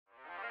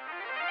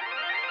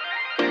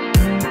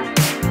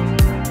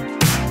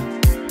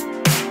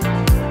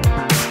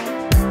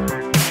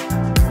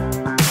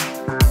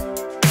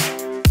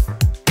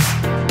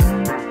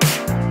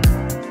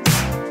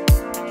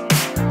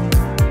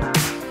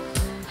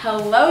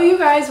Hello you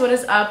guys, what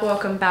is up?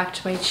 Welcome back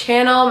to my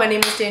channel. My name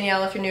is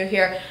Danielle if you're new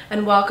here,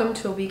 and welcome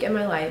to a week in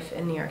my life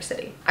in New York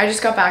City. I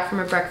just got back from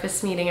a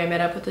breakfast meeting. I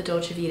met up with the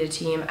Dolce Vita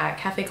team at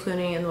Cafe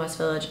Cluny in the West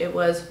Village. It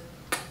was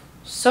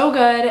so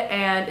good,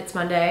 and it's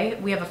Monday.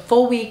 We have a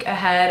full week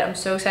ahead. I'm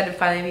so excited to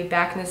finally be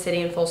back in the city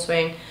in full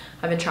swing.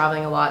 I've been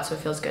traveling a lot, so it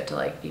feels good to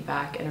like be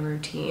back in a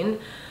routine.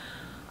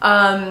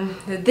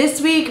 This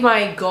week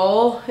my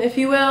goal, if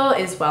you will,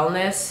 is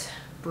wellness,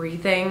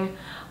 breathing,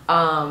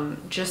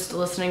 just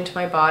listening to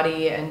my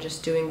body and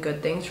just doing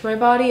good things for my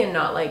body and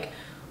not like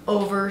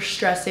over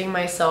stressing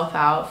myself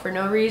out for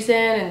no reason,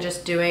 and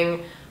just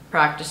doing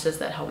practices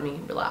that help me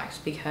relax,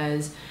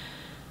 because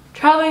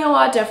traveling a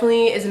lot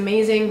definitely is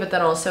amazing, but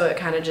then also it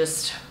kind of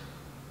just,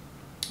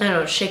 I don't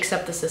know, shakes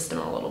up the system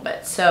a little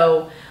bit.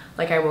 So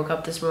like I woke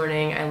up this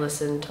morning, I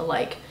listened to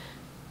like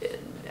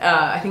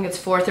I think it's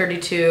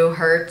 432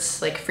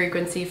 hertz like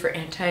frequency for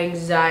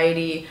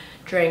anti-anxiety,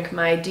 drank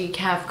my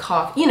decaf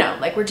coffee, you know,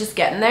 like we're just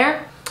getting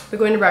there. But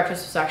going to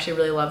breakfast was actually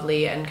really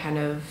lovely and kind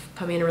of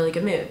put me in a really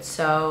good mood.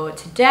 So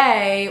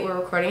today we're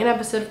recording an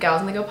episode of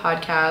Gals on the Go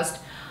podcast.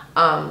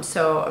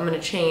 So I'm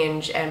gonna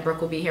change, and Brooke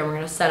will be here. We're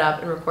gonna set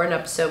up and record an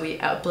episode. We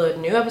upload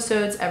new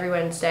episodes every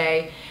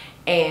Wednesday,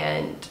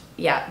 and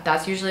yeah,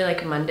 that's usually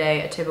like a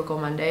Monday, a typical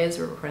Monday is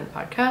we're recording the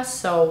podcast.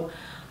 So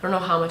I don't know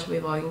how much I'll be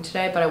vlogging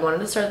today, but I wanted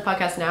to start the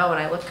podcast now when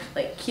I look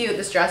like cute.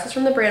 This dress is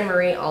from the brand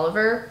Marie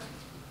Oliver.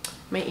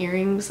 My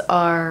earrings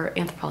are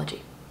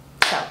Anthropologie.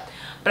 So,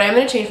 but I am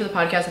going to change for the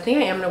podcast. I think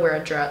I am going to wear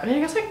a dress. I mean, I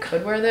guess I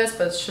could wear this,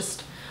 but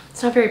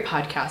it's not very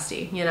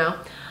podcasty, you know?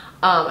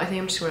 I think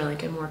I'm just wearing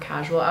like a more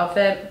casual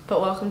outfit.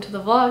 But welcome to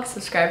the vlog.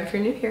 Subscribe if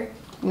you're new here.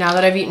 Now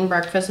that I've eaten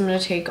breakfast, I'm going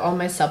to take all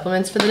my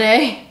supplements for the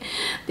day.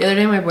 The other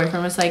day, my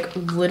boyfriend was like,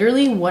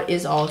 literally, what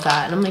is all of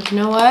that? And I'm like, you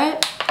know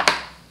what?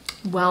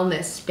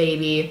 Wellness,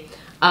 baby.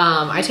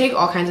 I take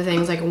all kinds of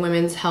things, like a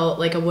women's health,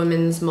 like a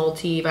women's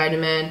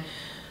multivitamin,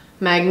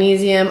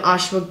 magnesium,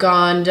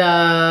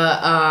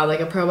 ashwagandha,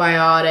 like a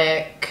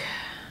probiotic.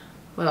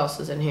 What else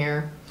is in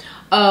here?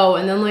 Oh,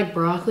 and then like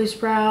broccoli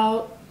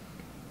sprout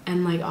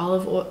and like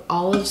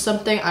olive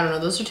something. I don't know.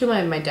 Those are two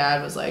my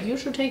dad was like, you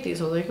should take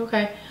these. I was like,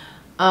 okay.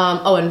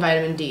 Oh, and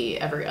vitamin D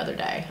every other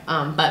day.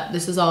 But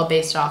this is all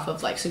based off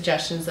of like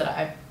suggestions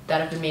that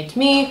have been made to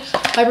me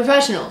by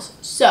professionals.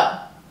 So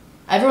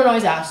everyone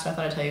always asks, so I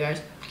thought I'd tell you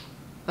guys.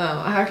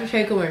 I have to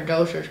take them in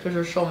doses because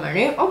there's so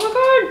many. Oh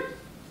my god!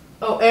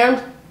 Oh,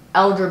 and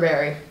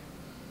elderberry.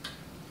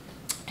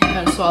 I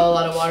gotta swallow a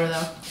lot of water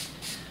though.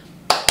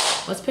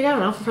 Let's pick out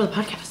an outfit for the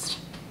podcast.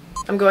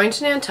 I'm going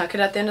to Nantucket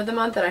at the end of the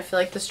month, and I feel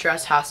like this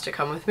dress has to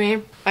come with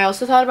me. I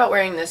also thought about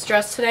wearing this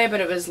dress today,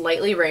 but it was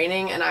lightly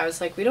raining, and I was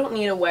like, we don't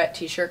need a wet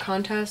t-shirt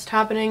contest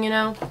happening, you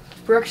know?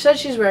 Brooke said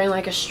she's wearing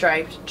like a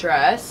striped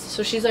dress,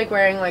 so she's like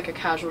wearing like a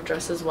casual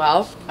dress as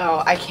well.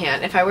 Oh, I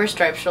can't. If I wear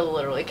stripes, she'll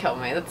literally kill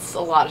me. That's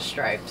a lot of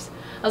stripes.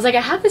 I was like,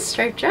 I have this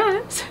striped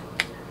dress.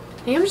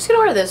 I think I'm just gonna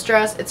wear this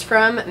dress. It's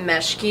from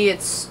Meshki.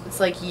 It's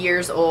like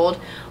years old.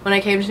 When I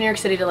came to New York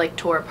City to like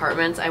tour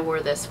apartments, I wore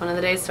this one of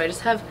the days, so I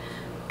just have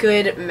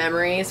good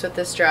memories with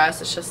this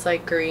dress. It's just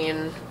like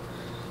green,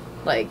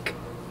 like,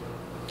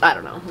 I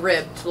don't know,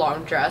 ribbed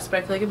long dress, but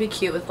I feel like it'd be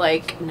cute with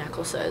like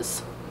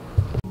necklaces.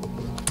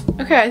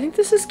 Okay, I think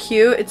this is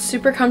cute. It's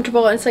super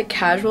comfortable and it's like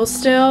casual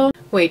still.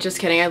 Wait, just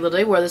kidding. I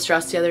literally wore this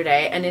dress the other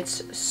day and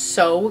it's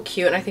so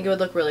cute, and I think it would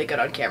look really good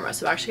on camera,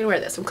 so I'm actually gonna wear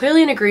this. I'm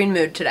clearly in a green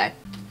mood today.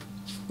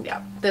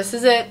 Yeah, this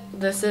is it.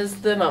 This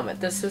is the moment.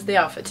 This is the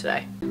outfit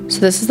today. So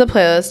this is the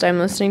playlist I'm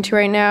listening to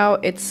right now.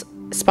 It's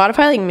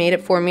Spotify like made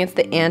it for me. It's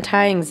the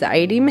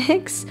anti-anxiety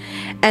mix,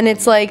 and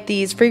it's like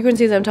these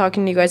frequencies I'm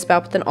talking to you guys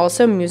about, but then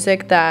also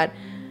music that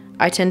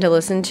I tend to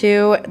listen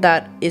to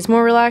that is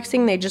more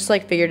relaxing. They just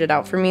like figured it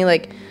out for me.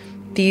 Like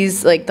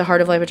these, like the Heart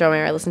of Life by John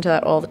Mayer, I listen to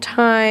that all the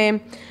time.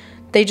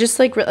 They just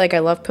like I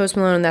love Post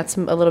Malone, and that's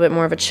a little bit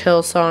more of a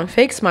chill song.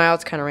 Fake Smile,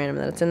 it's kind of random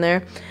that it's in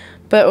there.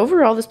 But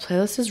overall, this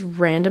playlist is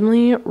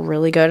randomly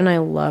really good, and I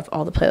love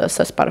all the playlists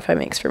that Spotify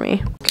makes for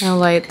me. Gonna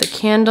light the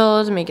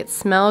candle to make it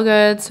smell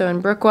good. So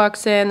when Brooke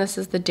walks in, this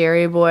is the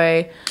Dairy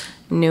Boy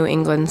New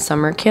England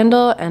Summer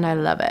Candle, and I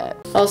love it.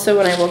 Also,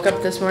 when I woke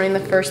up this morning, the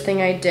first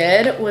thing I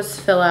did was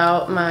fill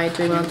out my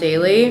Doing Well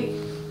Daily.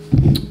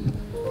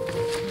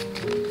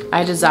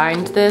 I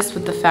designed this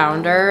with the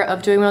founder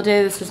of Doing Well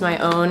Daily. This is my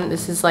own.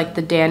 This is like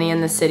the Danny in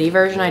the City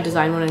version. I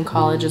designed one in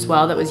college as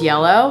well that was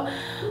yellow.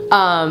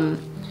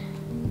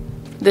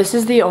 This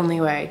is the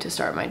only way to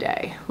start my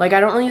day. Like,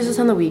 I don't really use this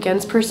on the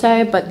weekends per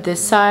se, but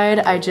this side,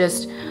 I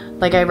just,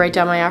 like, I write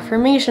down my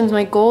affirmations,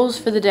 my goals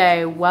for the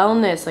day,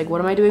 wellness, like, what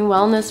am I doing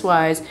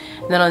wellness-wise?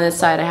 And then on this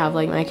side, I have,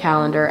 like, my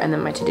calendar and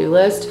then my to-do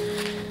list.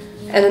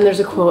 And then there's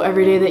a quote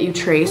every day that you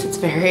trace. It's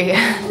very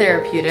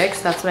therapeutic,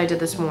 so that's what I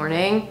did this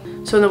morning.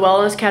 So in the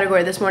wellness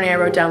category, this morning I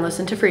wrote down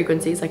listen to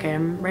frequencies, like I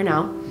am right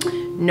now.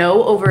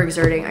 No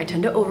overexerting. I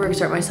tend to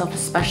overexert myself,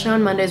 especially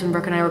on Mondays when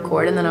Brooke and I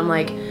record, and then I'm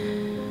like,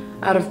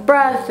 out of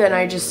breath, and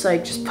I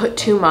just put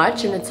too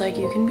much, and it's like,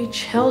 you can be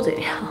chill,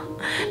 Danielle.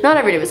 Not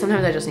every day, but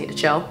sometimes I just need to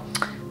chill.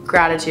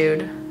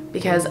 Gratitude,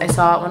 because I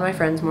saw one of my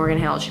friends, Morgan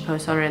Hale, she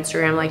posted on her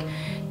Instagram, like,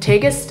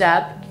 take a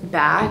step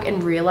back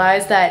and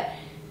realize that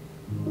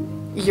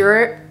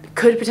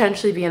could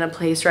potentially be in a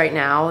place right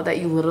now that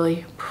you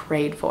literally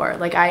prayed for.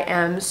 Like, I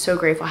am so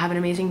grateful. I have an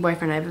amazing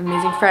boyfriend. I have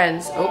amazing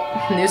friends.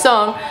 Oh, new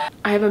song.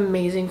 I have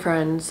amazing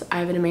friends. I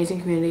have an amazing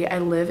community. I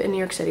live in New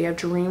York City. I've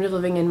dreamed of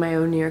living in my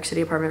own New York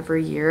City apartment for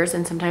years.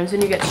 And sometimes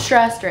when you get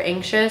stressed or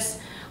anxious,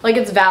 like,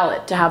 it's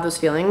valid to have those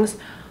feelings,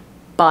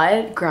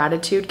 but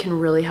gratitude can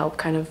really help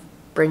kind of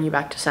bring you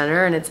back to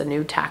center. And it's a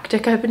new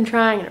tactic I've been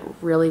trying, and it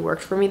really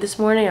worked for me this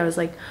morning. I was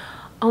like,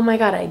 oh my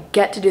God, I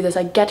get to do this.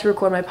 I get to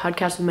record my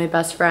podcast with my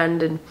best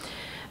friend, and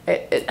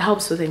it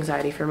helps with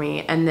anxiety for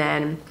me. And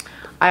then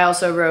I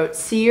also wrote,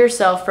 see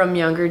yourself from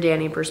younger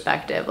Danny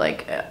perspective.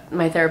 Like,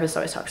 my therapist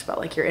always talks about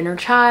like your inner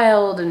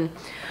child and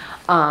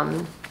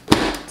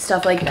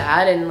stuff like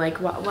that. And like,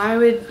 why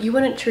would you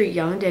wouldn't treat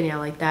young Danielle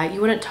like that?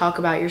 You wouldn't talk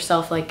about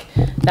yourself like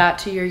that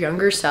to your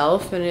younger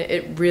self. And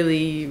it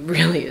really,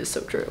 really is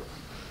so true.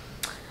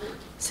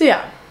 So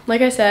yeah.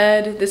 Like I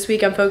said, this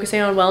week I'm focusing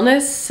on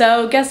wellness,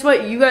 so guess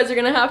what? You guys are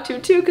gonna have to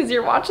too, because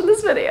you're watching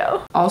this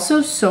video.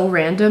 Also, so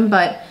random,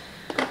 but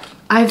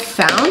I've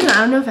found, I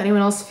don't know if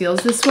anyone else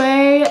feels this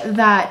way,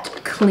 that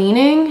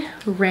cleaning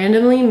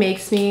randomly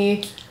makes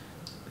me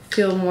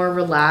feel more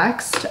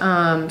relaxed.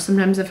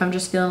 Sometimes if I'm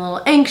just feeling a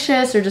little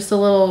anxious or just a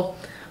little,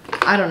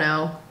 I don't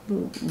know,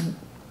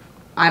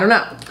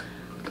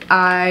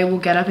 I will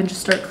get up and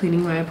just start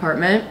cleaning my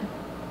apartment,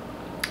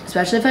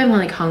 especially if I'm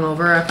like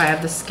hungover or if I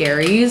have the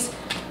scaries.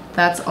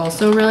 That's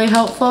also really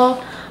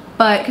helpful.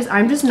 But because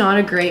I'm just not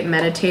a great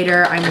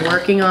meditator, I'm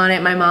working on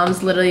it. My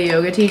mom's literally a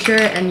yoga teacher,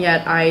 and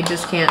yet I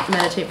just can't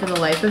meditate for the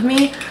life of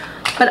me.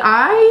 But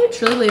I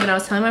truly believe, and I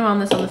was telling my mom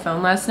this on the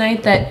phone last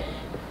night, that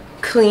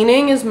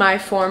cleaning is my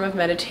form of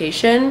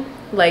meditation.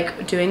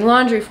 Like doing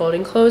laundry,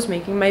 folding clothes,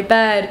 making my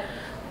bed,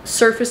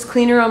 surface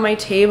cleaner on my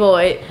table.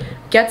 It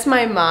gets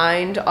my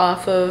mind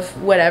off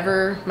of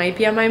whatever might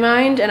be on my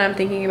mind, and I'm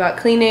thinking about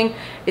cleaning.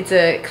 It's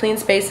a clean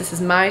space. This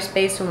is my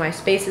space. When my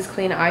space is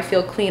clean, I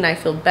feel clean. I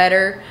feel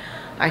better.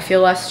 I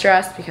feel less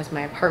stressed because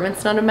my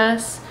apartment's not a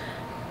mess.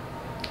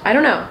 I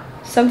don't know.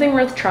 Something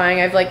worth trying.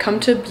 I've like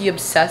come to be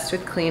obsessed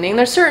with cleaning.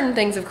 There's certain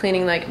things of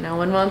cleaning like no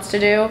one wants to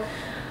do,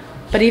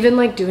 but even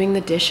like doing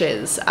the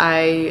dishes, I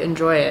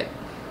enjoy it.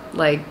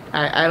 Like,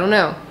 I don't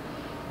know.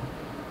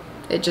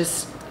 It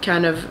just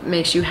kind of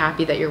makes you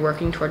happy that you're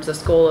working towards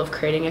this goal of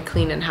creating a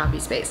clean and happy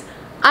space.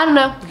 I don't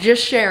know,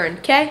 just sharing,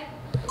 okay?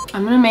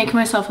 I'm gonna make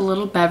myself a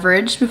little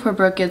beverage before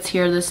Brooke gets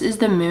here. This is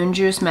the Moon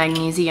Juice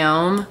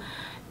Magnesium.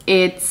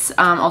 It's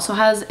also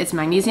has, it's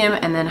magnesium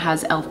and then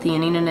has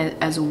L-theanine in it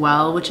as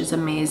well, which is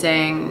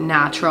amazing,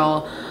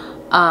 natural.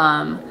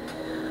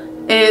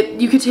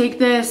 You could take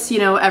this, you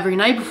know, every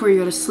night before you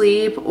go to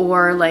sleep,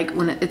 or like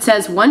when it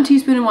says 1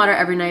 teaspoon in water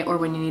every night or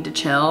when you need to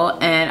chill.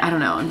 And I don't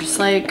know, I'm just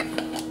like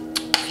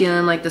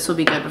feeling like this will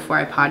be good before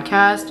I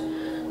podcast.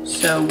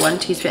 So 1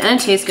 teaspoon, and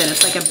it tastes good.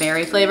 It's like a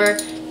berry flavor.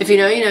 If you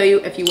know, you know.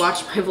 If you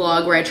watched my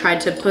vlog where I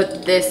tried to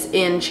put this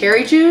in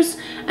cherry juice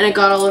and it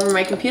got all over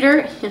my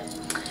computer,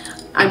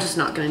 I'm just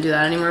not gonna do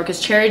that anymore because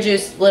cherry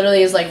juice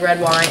literally is like red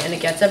wine and it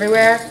gets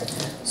everywhere.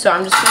 So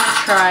I'm just gonna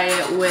try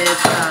it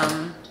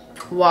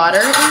with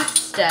water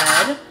instead.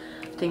 I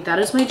think that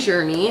is my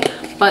journey.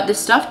 But this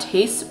stuff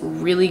tastes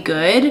really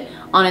good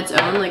on its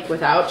own, like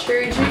without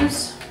cherry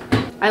juice.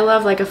 I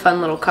love like a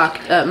fun little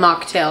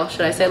mocktail,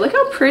 should I say. Look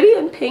how pretty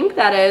and pink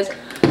that is.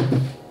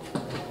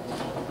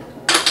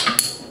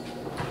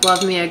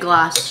 Love me a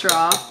glass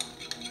straw.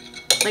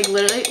 Like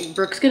literally,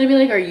 Brooke's gonna be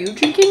like, are you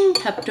drinking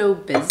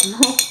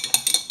Pepto-Bismol?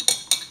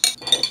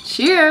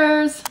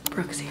 Cheers!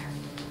 Brooke's here.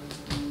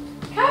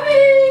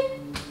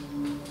 Kevin!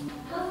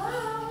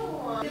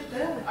 Hello! Look at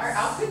this. Our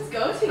outfits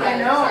go together. I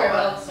know. Sorry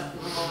about all the stuff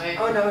in the hallway.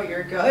 Oh no,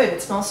 you're good.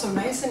 It smells so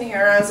nice in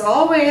here as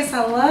always.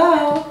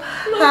 Hello.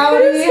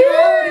 Howdy,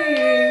 howdy.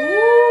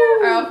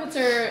 Woo. Our outfits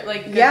are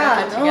like good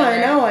yeah, looking no, together. I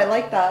know. I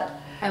like that.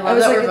 I love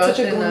that we're both it's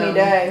such a in, gloomy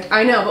day.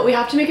 I know, but we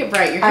have to make it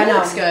bright. Your hair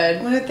looks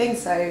good. One of the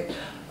things sorry,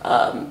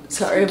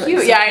 but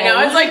cute. Yeah, I know.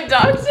 It's like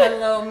dogs.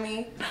 Hello,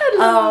 me.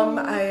 Hello.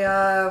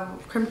 I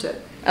crimped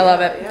it. I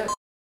love it. Yeah.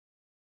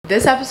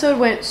 This episode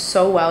went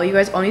so well. You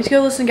guys all need to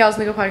go listen to Gals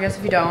in the Go podcast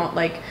if you don't.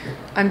 Like,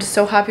 I'm just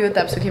so happy with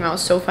the episode. Came out. It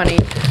was so funny.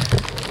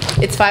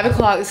 It's 5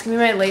 o'clock. This is gonna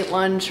be my late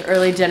lunch,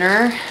 early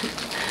dinner.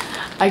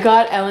 I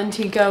got El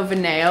Antico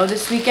Veneo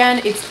this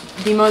weekend. It's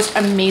the most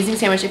amazing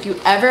sandwich. If you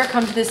ever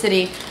come to the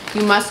city,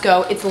 you must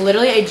go. It's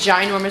literally a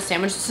ginormous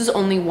sandwich. This is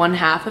only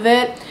 1/2 of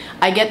it.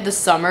 I get the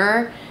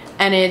summer,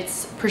 and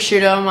it's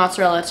prosciutto,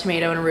 mozzarella,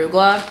 tomato, and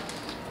arugula.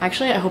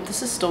 Actually, I hope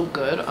this is still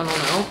good. I don't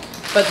know.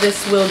 But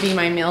this will be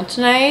my meal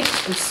tonight.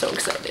 I'm so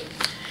excited.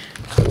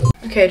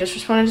 Okay, just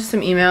responded to some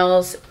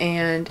emails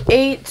and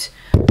ate.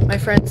 My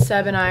friend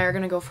Seb and I are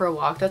gonna go for a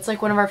walk. That's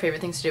like one of our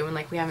favorite things to do when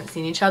like we haven't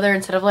seen each other.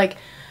 Instead of like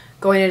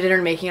going to dinner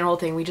and making a whole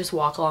thing, we just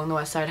walk along the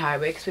West Side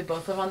Highway because we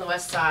both live on the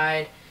West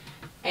Side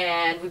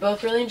and we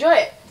both really enjoy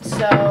it.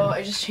 So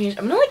I just changed.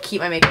 I'm gonna like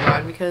keep my makeup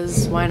on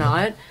because why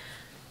not?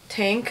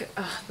 Tank,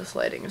 this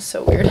lighting is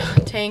so weird.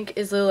 Tank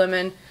is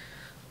Lululemon,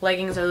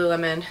 leggings are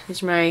Lululemon.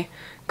 These are my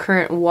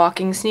current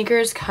walking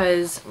sneakers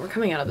because we're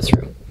coming out of this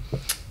room.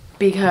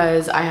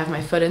 because I have my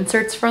foot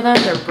inserts for them.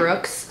 They're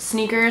Brooks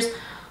sneakers.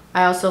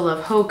 I also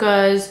love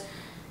Hoka's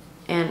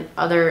and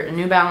other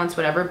New Balance,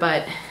 whatever,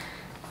 but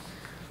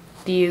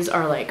these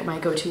are like my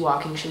go-to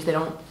walking shoes.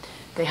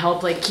 They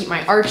help like keep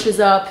my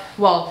arches up.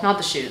 Well, not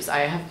the shoes.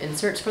 I have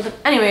inserts for them.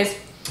 Anyways,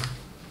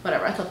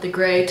 whatever. I thought the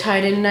gray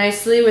tied in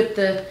nicely with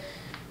the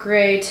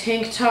gray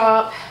tank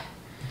top.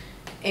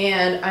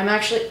 And I'm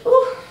actually,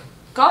 oh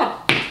God.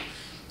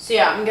 So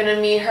yeah, I'm gonna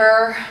meet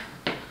her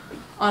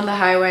on the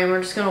highway and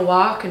we're just gonna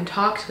walk and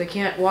talk because I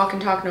can't walk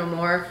and talk no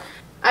more.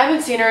 I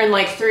haven't seen her in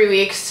like 3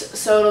 weeks,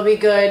 so it'll be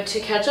good to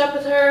catch up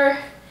with her.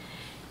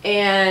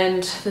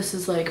 And this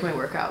is like my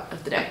workout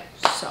of the day.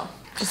 So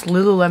just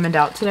Lululemoned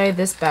out today.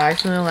 This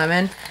bag's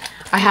Lululemon.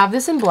 I have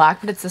this in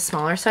black, but it's the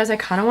smaller size. I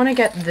kind of want to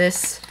get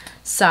this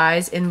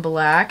size in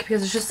black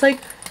because it's just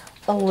like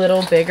a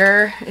little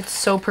bigger. It's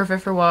so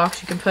perfect for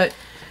walks. You can put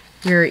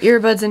your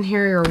earbuds in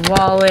here, your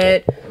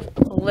wallet,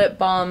 lip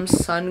balm,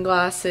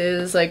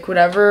 sunglasses, like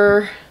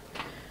whatever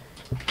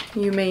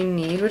you may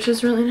need, which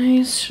is really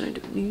nice. Should I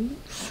do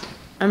these?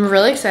 I'm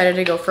really excited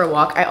to go for a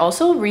walk. I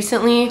also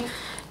recently,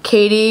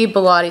 Katie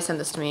Bellotti sent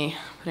this to me,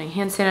 putting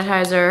hand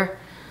sanitizer,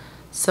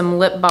 some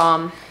lip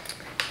balm.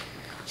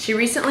 She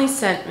recently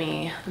sent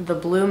me the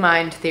Blue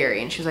Mind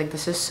Theory and she was like,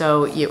 this is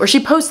so you. Or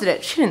she posted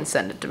it, she didn't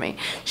send it to me.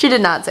 She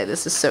did not say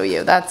this is so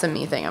you. That's a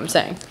me thing I'm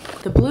saying.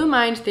 The Blue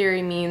Mind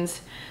Theory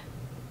means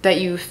that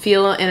you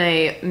feel in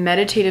a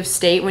meditative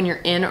state when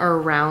you're in or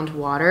around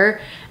water.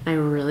 And I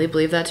really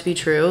believe that to be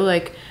true.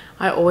 Like,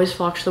 I always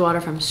flock to the water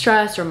if I'm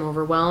stressed or I'm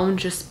overwhelmed.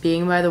 Just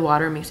being by the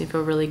water makes me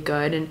feel really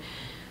good and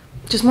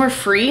just more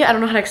free. I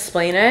don't know how to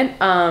explain it.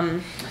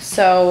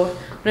 So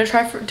I'm gonna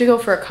try to go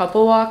for a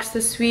couple walks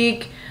this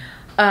week.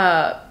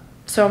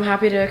 So I'm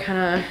happy to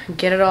kind of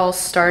get it all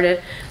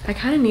started. I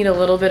kind of need a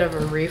little bit of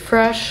a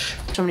refresh. So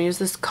I'm gonna use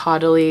this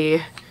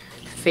Caudalie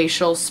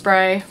facial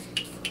spray.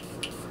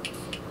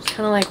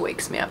 Kind of like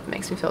wakes me up,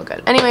 makes me feel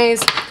good.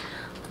 Anyways,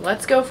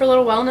 let's go for a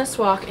little wellness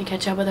walk and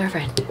catch up with our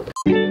friend.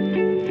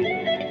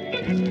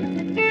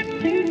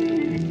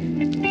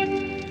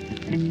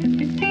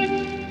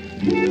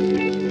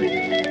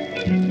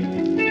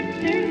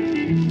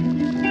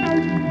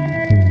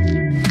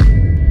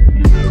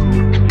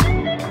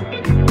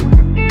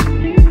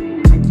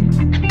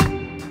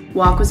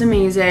 Walk was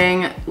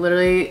amazing.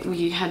 Literally,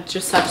 we had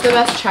just such the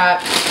best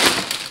chat.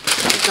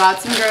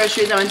 Got some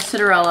groceries. I went to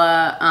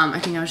Cinderella. I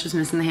think I was just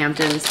missing the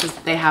Hamptons because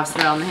they have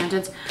Cinderella in the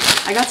Hamptons.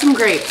 I got some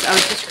grapes. I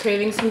was just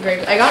craving some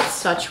grapes. I got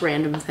such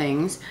random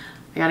things.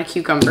 I got a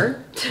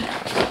cucumber.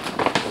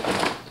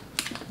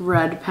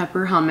 Red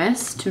pepper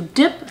hummus to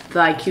dip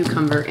thy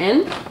cucumber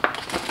in.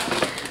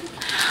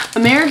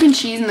 American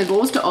cheese, and the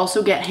goal was to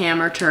also get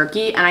ham or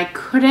turkey, and I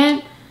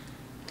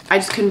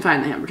just couldn't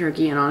find the ham or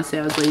turkey, and honestly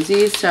I was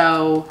lazy,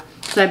 so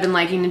I've been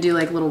liking to do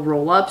like little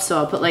roll-ups, so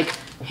I'll put like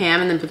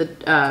ham and then put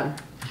the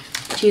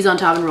cheese on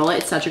top and roll it.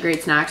 It's such a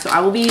great snack. So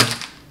I will be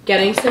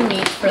getting some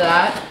meat for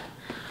that.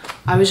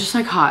 I was just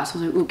like hot, so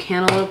I was like, ooh,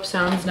 cantaloupe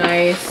sounds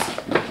nice.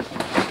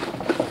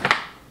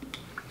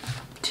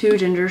 2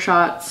 ginger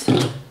shots.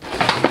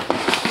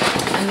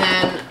 And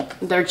then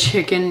their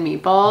chicken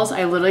meatballs.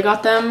 I literally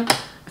got them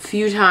a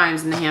few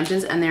times in the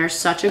Hamptons and they're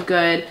such a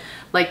good,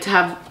 like to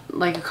have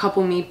like a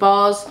couple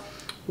meatballs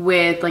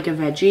with like a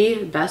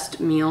veggie, best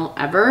meal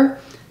ever.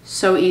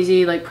 So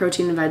easy, like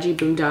protein and veggie,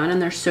 boom, done.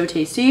 And they're so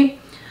tasty.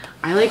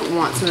 I like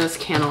want some of this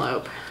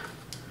cantaloupe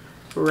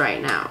right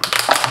now.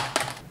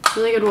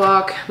 Really good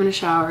walk. I'm gonna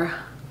shower.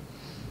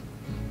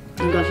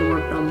 I got some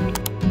work done.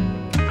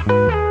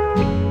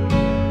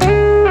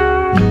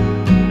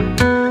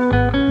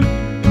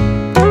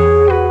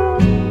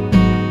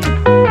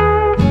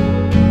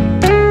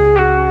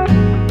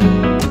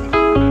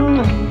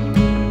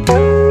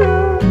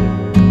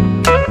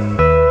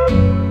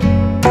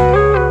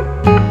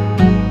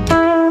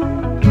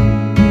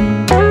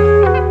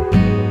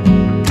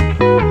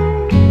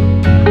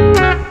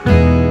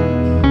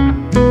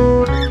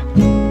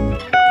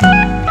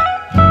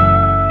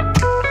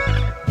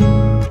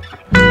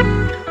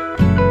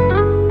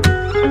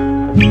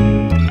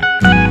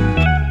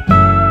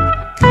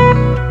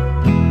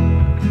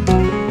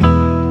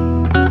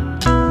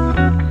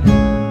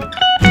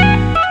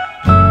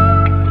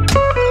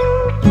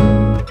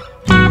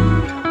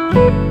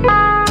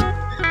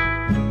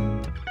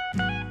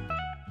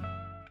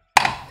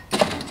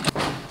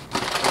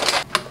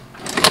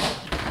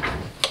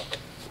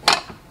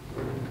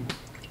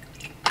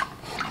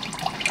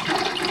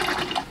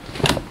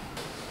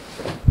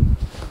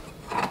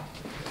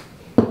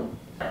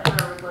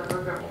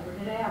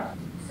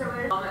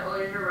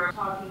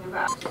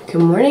 Good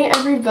morning,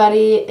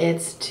 everybody.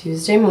 It's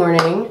Tuesday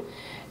morning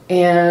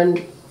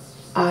and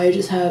I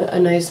just had a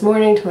nice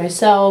morning to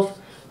myself,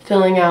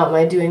 filling out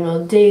my Doing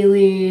Well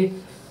daily,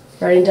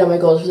 writing down my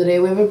goals for the day.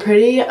 We have a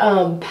pretty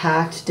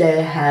packed day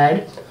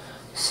ahead.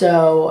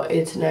 So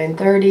it's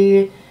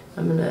 9:30.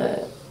 I'm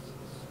gonna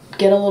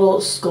get a little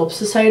Sculpt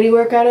Society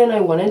workout in. I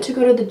wanted to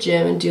go to the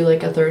gym and do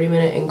like a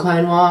 30-minute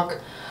incline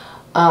walk,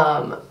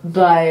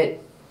 but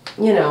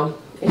you know,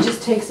 it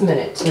just takes a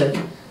minute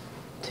to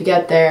to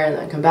get there and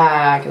then come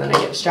back and then I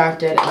get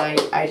distracted and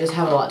I just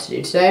have a lot to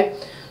do today.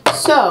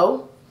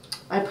 So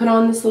I put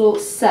on this little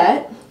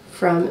set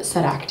from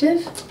Set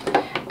Active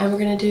and we're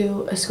gonna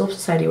do a Sculpt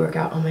Society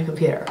workout on my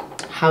computer.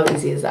 How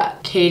easy is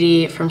that?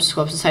 Katie from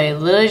Sculpt Society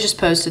literally just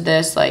posted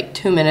this like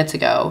 2 minutes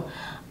ago.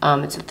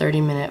 It's a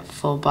 30-minute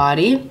full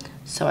body.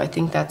 So I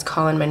think that's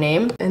calling my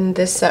name. And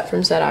this set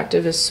from Set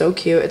Active is so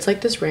cute. It's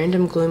like this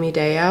random gloomy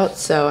day out,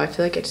 so I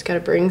feel like I just gotta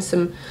bring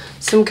some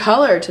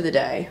color to the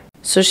day.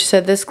 So she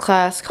said this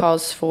class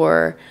calls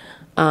for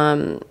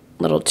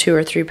little 2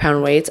 or 3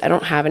 pound weights. I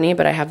don't have any,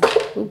 but I have,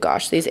 oh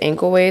gosh, these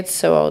ankle weights,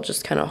 so I'll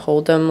just kind of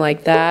hold them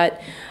like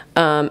that.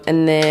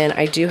 And then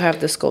I do have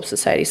the Sculpt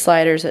Society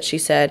sliders that she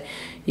said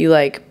you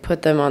like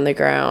put them on the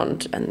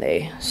ground and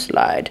they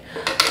slide.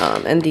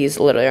 And these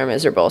literally are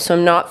miserable, so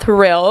I'm not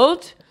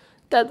thrilled.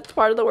 That's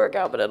part of the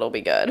workout, but it'll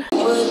be good.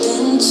 Put down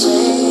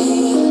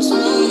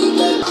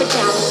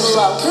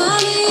low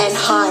and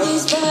high.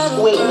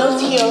 Weight in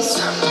those heels.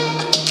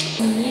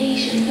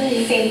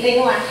 Same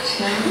thing left.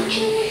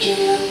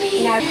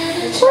 Now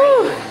it's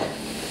right.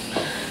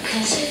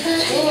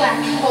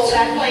 Left. Hold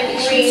that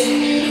plank.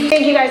 Breathe.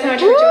 Thank you guys so much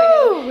for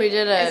joining. We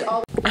did it.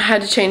 I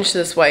had to change to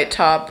this white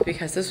top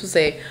because this was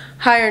a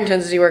higher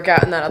intensity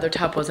workout and that other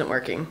top wasn't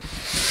working.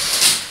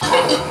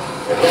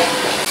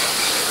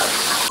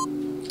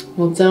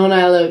 Well, don't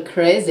I look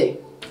crazy?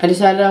 I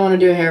decided I want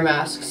to do a hair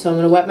mask, so I'm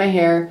going to wet my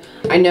hair.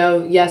 I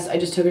know, yes, I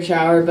just took a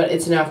shower, but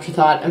it's an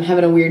afterthought. I'm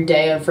having a weird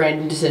day of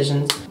random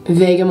decisions.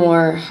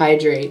 Vegamour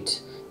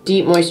Hydrate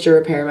Deep Moisture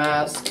Repair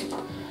Mask.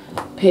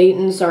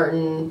 Peyton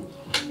Sarton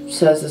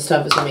says this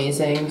stuff is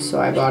amazing,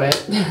 so I bought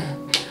it.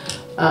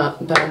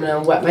 But I'm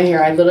going to wet my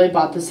hair. I literally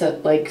bought this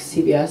at, like,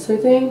 CVS, I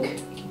think.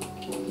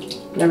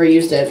 Never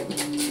used it.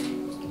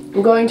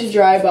 I'm going to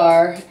Dry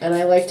Bar, and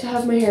I like to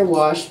have my hair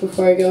washed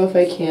before I go if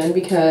I can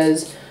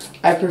because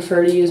I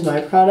prefer to use my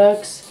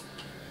products.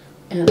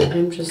 And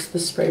the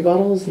spray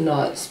bottle is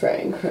not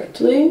spraying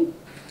correctly.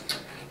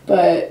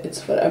 But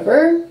it's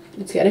whatever.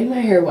 It's getting my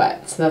hair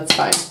wet, so that's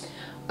fine.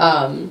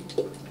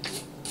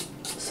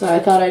 So I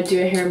thought I'd do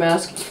a hair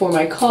mask before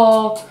my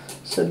call.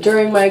 So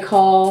during my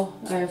call,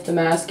 I have the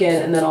mask in,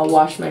 and then I'll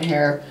wash my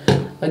hair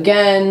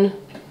again.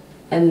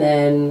 And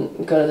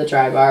then go to the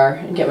Dry Bar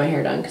and get my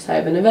hair done because I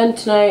have an event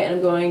tonight and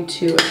I'm going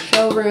to a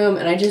showroom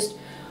and I just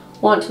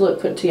want to look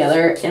put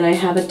together. And I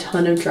have a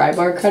ton of Dry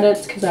Bar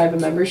credits because I have a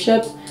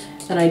membership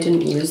and I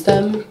didn't use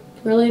them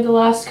really the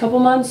last couple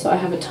months, so I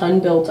have a ton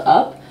built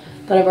up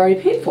that I've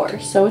already paid for,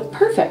 so it's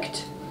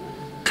perfect.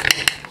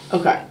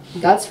 Okay,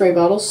 that spray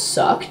bottle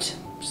sucked.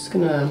 I'm just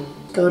gonna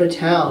go to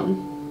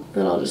town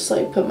and I'll just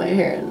like put my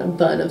hair in a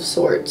bun of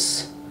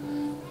sorts.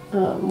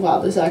 Wow,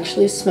 this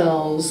actually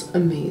smells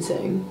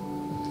amazing.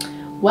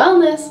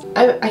 Wellness.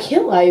 I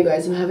can't lie, you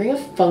guys, I'm having a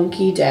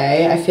funky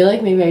day. I feel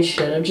like maybe I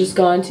should have just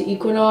gone to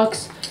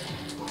Equinox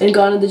and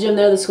gone to the gym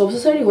there. The Sculpt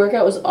Society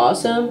workout was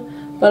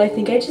awesome, but I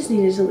think I just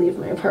needed to leave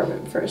my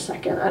apartment for a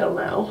second. I don't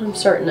know. I'm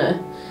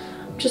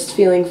just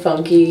feeling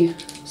funky.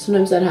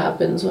 Sometimes that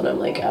happens when I'm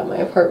like at my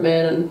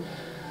apartment and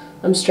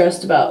I'm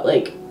stressed about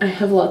like, I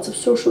have lots of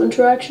social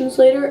interactions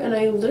later and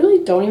I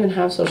literally don't even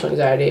have social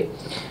anxiety.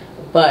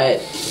 But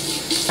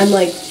I'm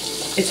like,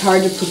 it's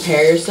hard to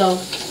prepare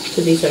yourself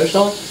to be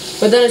social.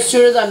 But then as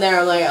soon as I'm there,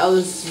 I'm like, oh,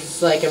 this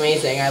is like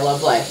amazing. I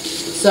love life.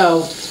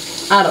 So,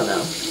 I don't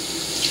know.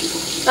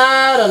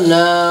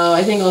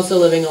 I think also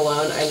living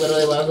alone. I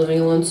literally love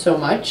living alone so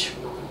much.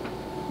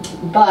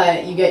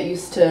 But you get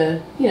used to,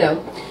 you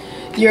know,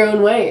 your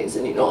own ways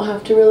and you don't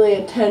have to really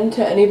attend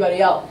to anybody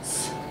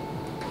else.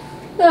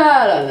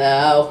 I don't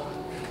know.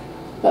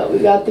 But we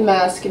got the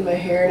mask in my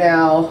hair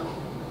now.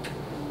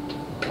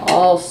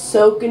 All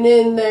soaking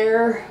in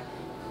there.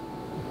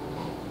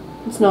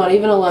 It's not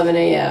even 11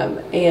 a.m.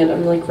 and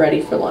I'm like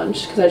ready for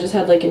lunch because I just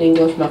had like an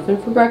English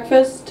muffin for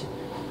breakfast.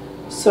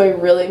 So I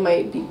really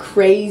might be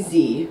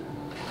crazy.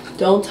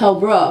 Don't tell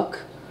Brooke.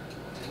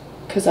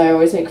 Because I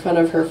always make fun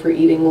of her for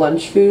eating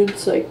lunch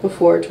foods like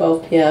before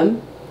 12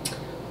 p.m.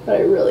 But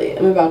I really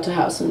am about to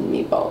have some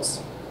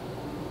meatballs.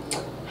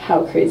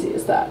 How crazy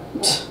is that?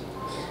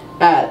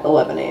 At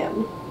 11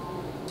 a.m.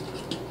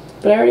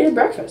 But I already had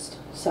breakfast,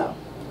 so.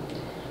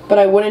 But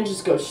I wouldn't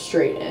just go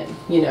straight in,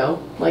 you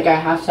know? Like, I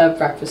have to have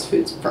breakfast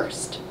foods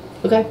first.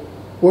 Okay,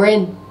 we're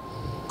in.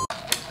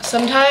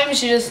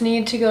 Sometimes you just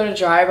need to go to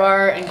Dry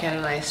Bar and get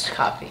an iced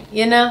coffee,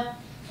 you know?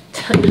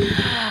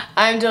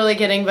 I'm totally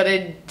kidding, but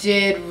it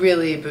did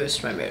really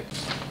boost my mood.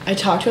 I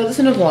talked about this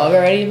in a vlog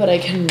already, but I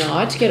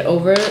cannot get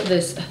over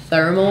this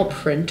thermal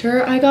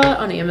printer I got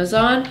on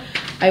Amazon.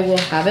 I will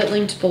have it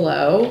linked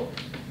below.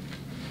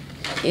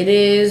 It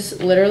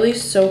is literally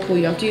so cool.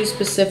 You have to use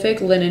specific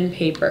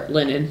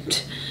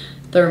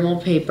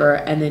thermal paper,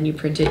 and then you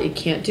print it. It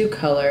can't do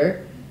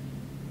color,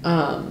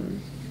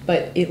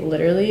 but it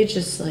literally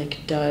just like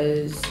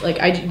does, like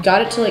I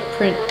got it to like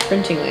print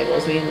printing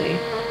labels mainly.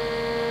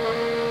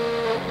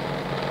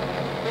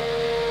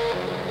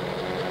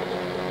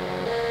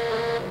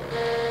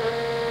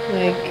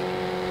 Like,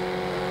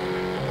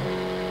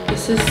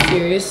 this is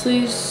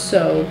seriously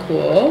so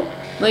cool.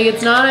 Like,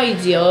 it's not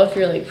ideal if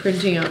you're like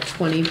printing out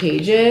 20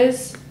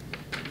 pages,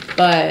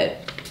 but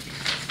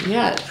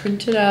yeah, it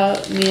printed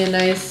out me a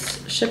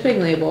nice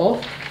shipping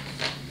label.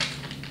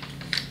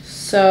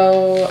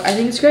 So I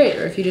think it's great.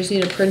 Or if you just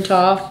need to print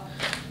off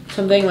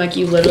something, like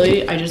you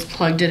literally, I just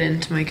plugged it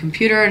into my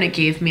computer and it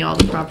gave me all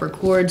the proper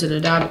cords and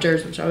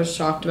adapters, which I was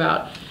shocked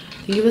about.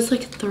 I think it was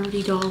like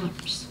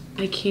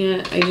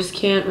 $30. I just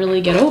can't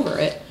really get over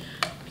it.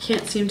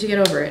 Can't seem to get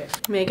over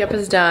it. Makeup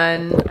is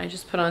done. I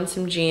just put on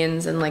some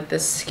jeans and like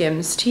this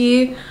Skims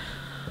tee.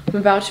 I'm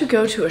about to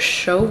go to a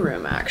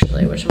showroom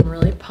actually, which I'm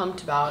really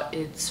pumped about.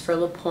 It's for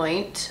La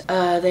Pointe.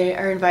 They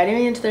are inviting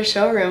me into their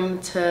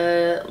showroom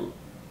to,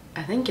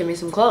 I think, give me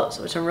some clothes,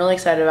 which I'm really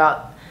excited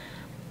about.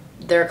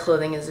 Their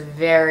clothing is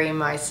very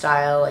my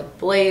style, like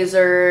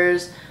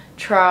blazers,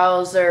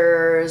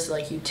 trousers,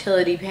 like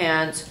utility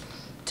pants,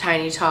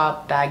 tiny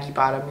top, baggy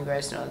bottom. You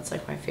guys know that's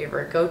like my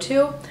favorite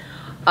go-to.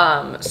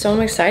 So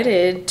I'm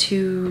excited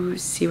to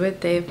see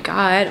what they've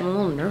got. I'm a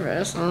little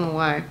nervous, I don't know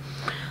why.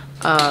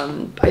 I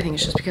think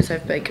it's just because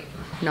I've like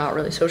not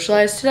really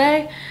socialized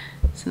today,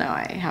 so now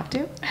I have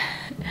to.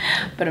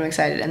 But I'm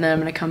excited, and then I'm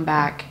gonna come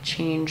back,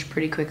 change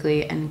pretty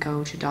quickly, and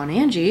go to Don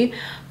Angie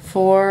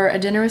for a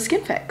dinner with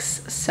Skin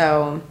Fix.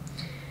 So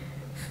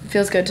it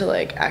feels good to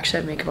like actually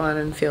have makeup on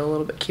and feel a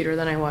little bit cuter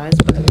than I was,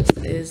 but this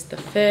is the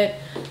fit,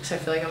 so I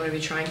feel like I'm gonna be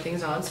trying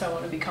things on, so I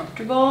want to be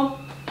comfortable.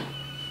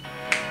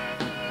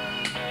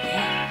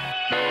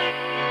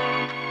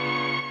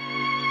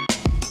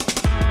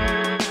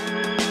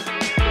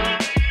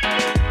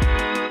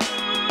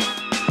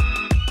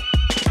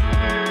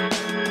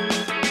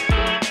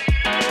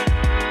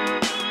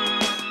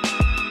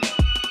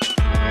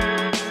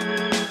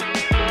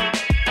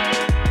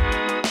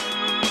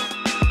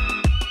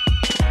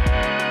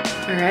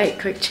 Alright,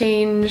 quick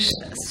change.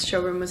 This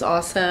showroom was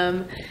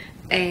awesome,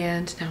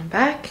 and now I'm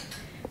back,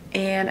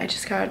 and I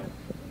just got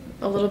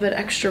a little bit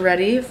extra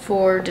ready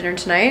for dinner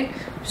tonight.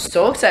 I'm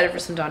so excited for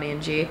some Don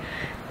Angie.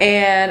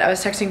 And I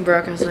was texting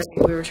Brooke, I was like,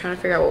 we were trying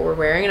to figure out what we're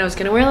wearing, and I was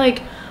gonna wear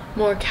like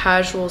more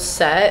casual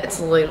set.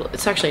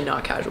 It's actually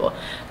not casual.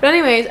 But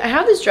anyways, I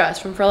have this dress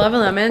from For 11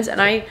 Lemons,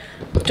 and I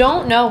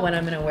don't know when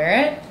I'm gonna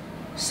wear it.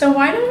 So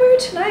why not wear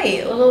it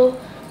tonight? A little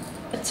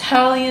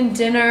Italian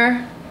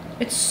dinner.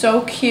 It's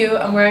so cute.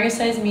 I'm wearing a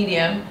size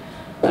medium.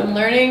 I'm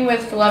learning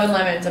with For 11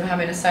 Lemons, I'm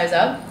having to size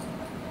up,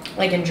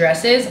 like in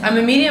dresses. I'm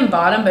a medium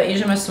bottom, but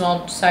usually I'm a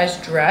small size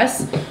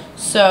dress.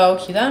 So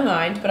keep that in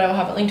mind, but I will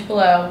have it linked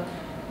below.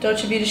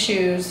 Dolce Vita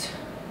shoes.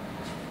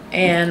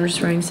 And I'm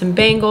just wearing some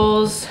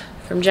bangles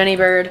from Jenny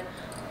Bird.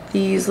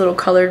 These little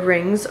colored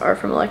rings are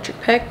from Electric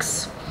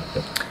Pix.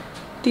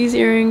 These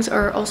earrings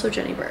are also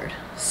Jenny Bird.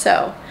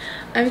 So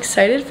I'm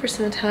excited for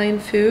some Italian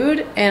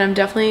food, and I'm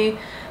definitely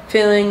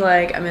feeling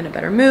like I'm in a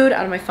better mood,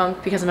 out of my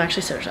funk, because I'm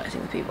actually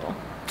socializing with people.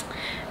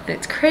 And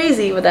it's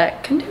crazy what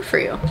that can do for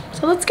you.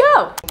 So let's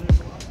go.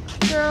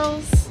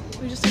 Girls,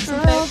 we just took some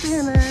pics. We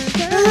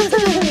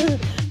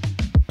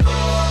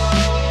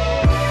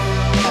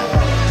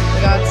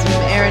got some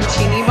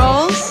arancini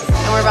bowls,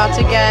 and we're about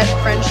to get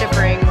friendship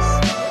rings.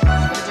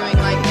 We're doing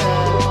like the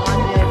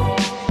bonded.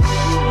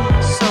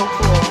 So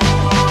cool.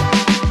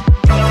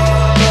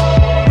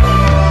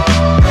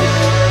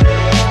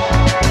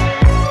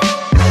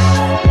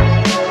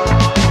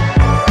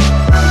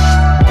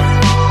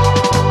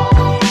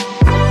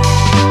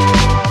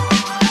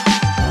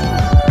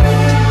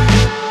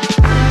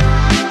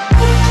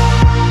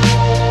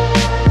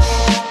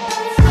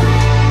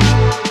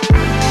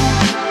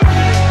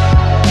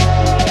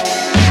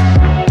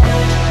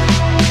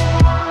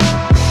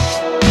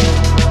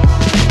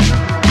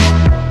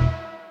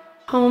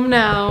 Home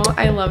now.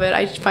 I love it.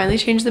 I finally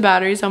changed the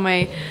batteries on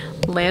my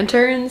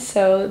lanterns,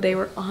 so they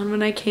were on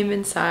when I came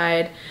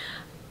inside.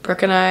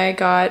 Brooke and I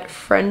got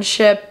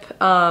friendship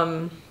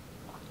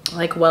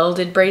like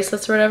welded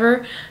bracelets or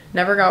whatever.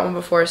 Never got one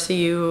before, so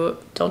you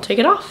don't take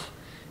it off.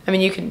 I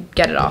mean, you can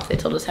get it off. They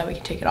told us how we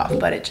can take it off,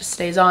 but it just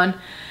stays on.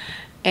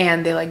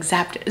 And they like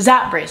zap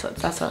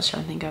bracelets. That's what I was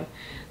trying to think of.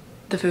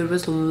 The food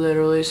was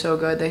literally so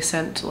good. They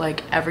sent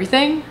like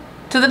everything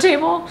to the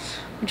table,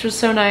 which was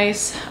so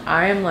nice.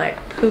 I am like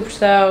pooped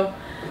though,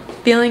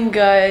 feeling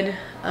good,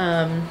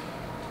 and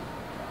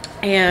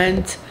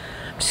I'm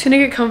just gonna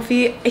get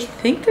comfy. I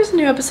think there's a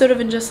new episode of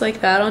And Just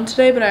Like That on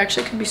today, but I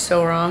actually could be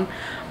so wrong,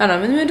 and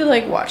I'm in the mood to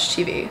like watch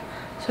TV.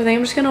 So I think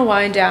I'm just gonna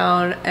wind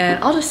down,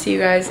 and I'll just see you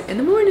guys in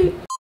the morning.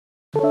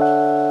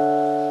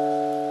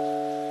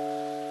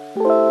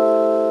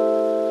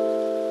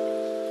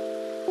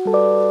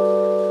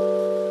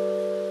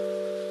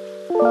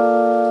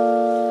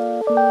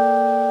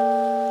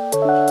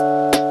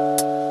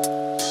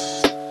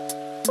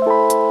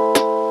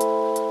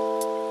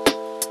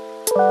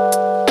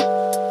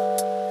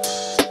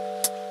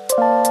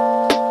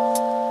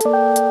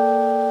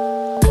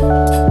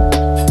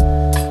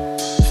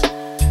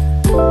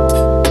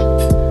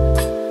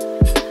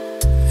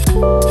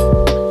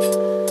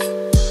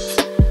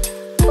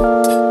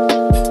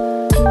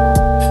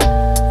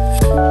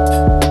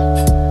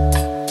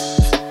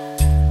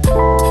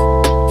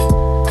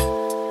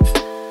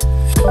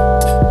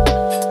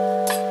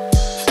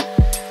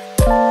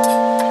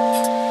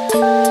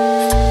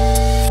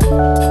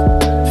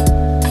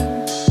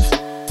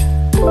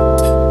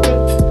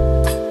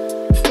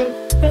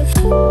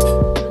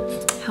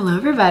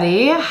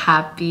 everybody.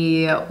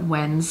 Happy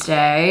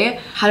Wednesday.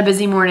 Had a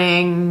busy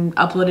morning,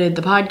 uploaded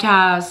the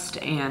podcast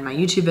and my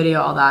YouTube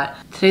video, all that.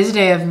 Today's a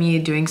day of me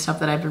doing stuff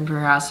that I've been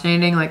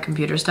procrastinating, like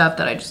computer stuff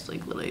that I just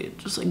like literally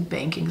just like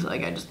banking, so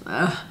like I just,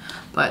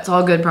 but it's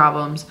all good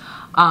problems.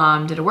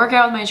 Did a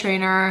workout with my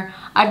trainer.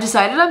 I've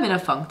decided I'm in a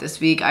funk this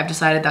week. I've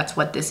decided that's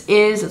what this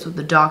is. That's what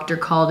the doctor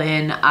called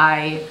in.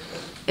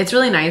 It's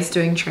really nice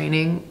doing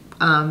training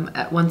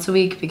at once a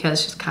week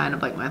because she's kind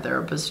of like my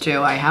therapist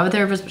too. I have a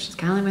therapist, but she's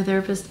kind of like my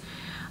therapist.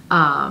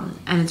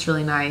 And it's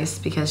really nice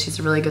because she's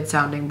a really good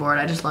sounding board.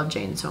 I just love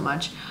Jane so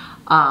much.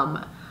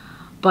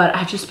 But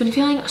I've just been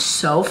feeling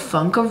so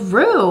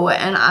funkaroo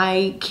and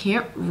I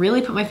can't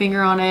really put my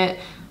finger on it.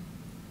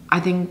 I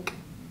think,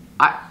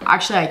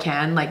 actually I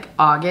can, like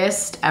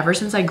August, ever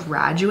since I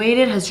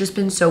graduated, has just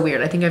been so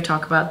weird. I think I've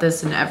talked about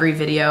this in every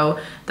video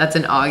that's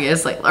in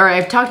August, like, or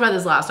I've talked about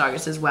this last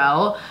August as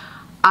well.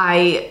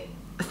 I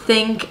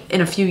think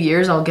in a few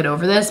years I'll get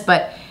over this,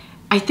 but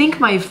I think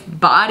my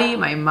body,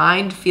 my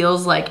mind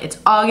feels like it's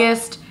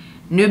August,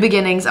 new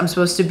beginnings. I'm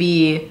supposed to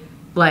be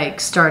like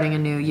starting a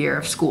new year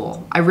of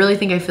school. I really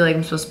think I feel like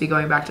I'm supposed to be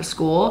going back to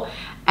school,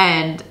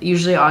 and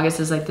usually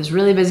August is like this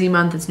really busy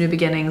month. It's new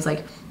beginnings.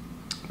 Like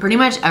pretty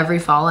much every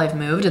fall I've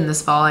moved, and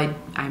this fall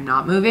I'm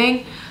not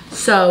moving.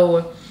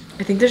 So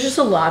I think there's just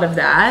a lot of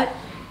that,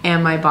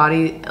 and my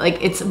body,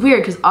 like, it's weird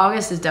because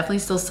August is definitely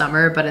still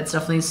summer, but it's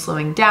definitely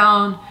slowing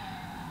down.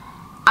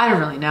 I don't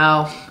really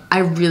know. I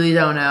really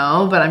don't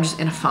know, but I'm just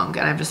in a funk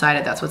and I've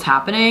decided that's what's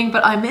happening,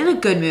 but I'm in a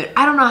good mood.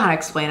 I don't know how to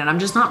explain it. I'm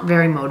just not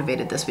very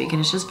motivated this week,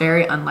 and it's just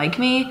very unlike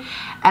me,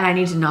 and I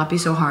need to not be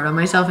so hard on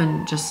myself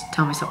and just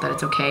tell myself that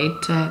it's okay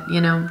to, you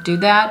know, do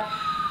that.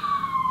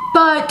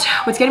 But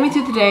what's getting me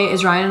through the day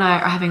is Ryan and I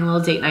are having a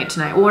little date night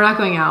tonight. Well, we're not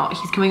going out.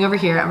 He's coming over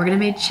here and we're gonna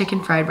make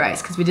chicken fried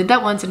rice because we did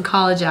that once in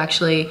college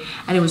actually,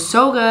 and it was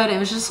so good. It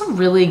was just a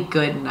really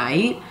good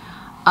night.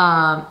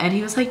 And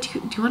he was like, do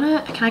you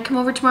wanna, can I come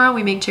over tomorrow?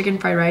 We make chicken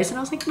fried rice. And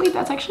I was like, wait,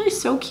 that's actually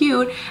so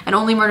cute. And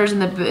Only Murders in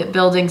the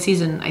Building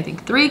season, I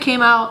think 3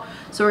 came out.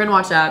 So we're gonna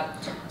watch that.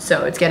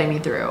 So it's getting me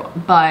through.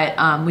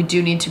 But we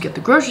do need to get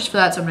the groceries for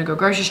that. So I'm gonna go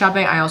grocery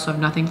shopping. I also have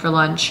nothing for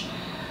lunch.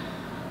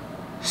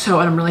 So,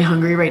 and I'm really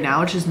hungry right now,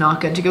 which is not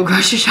good to go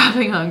grocery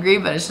shopping hungry,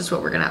 but it's just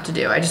what we're gonna have to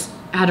do. I just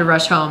had to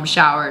rush home,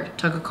 showered,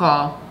 took a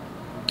call,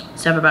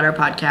 stuff about our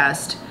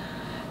podcast.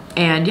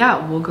 And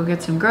yeah, we'll go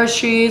get some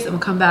groceries and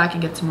we'll come back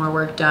and get some more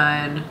work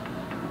done.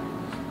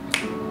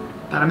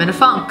 But I'm in a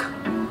funk.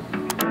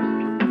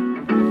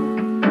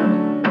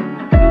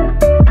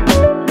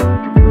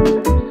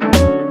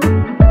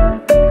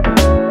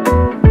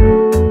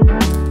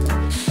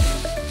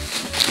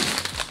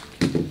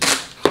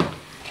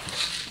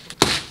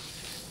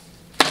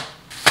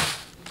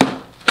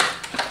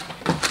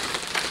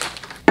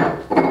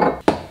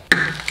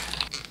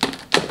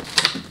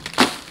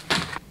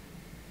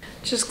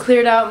 Just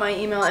cleared out my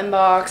email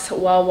inbox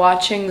while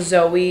watching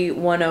Zoe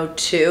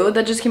 102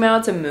 that just came out.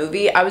 It's a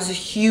movie. I was a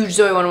huge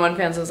Zoe 101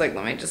 fan, so I was like,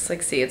 let me just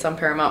like see. It's on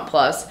Paramount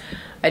Plus.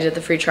 I did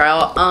the free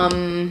trial.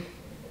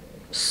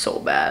 So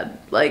bad.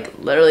 Like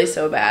literally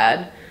so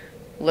bad.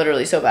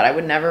 Literally so bad. I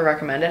would never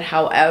recommend it.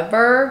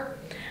 However,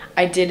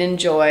 I did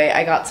enjoy,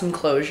 I got some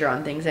closure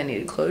on things I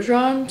needed closure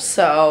on.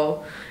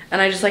 So, and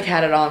I just like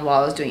had it on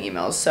while I was doing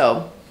emails.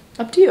 So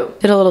up to you.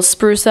 Did a little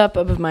spruce up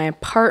of my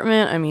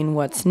apartment. I mean,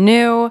 what's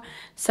new?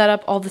 Set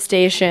up all the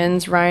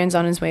stations. Ryan's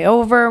on his way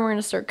over. We're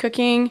gonna start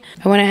cooking.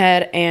 I went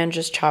ahead and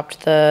just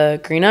chopped the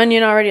green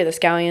onion already, or the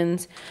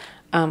scallions.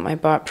 I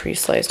bought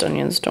pre-sliced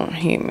onions, don't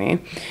hate me.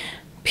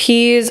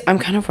 Peas, I'm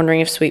kind of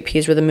wondering if sweet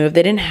peas were the move.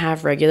 They didn't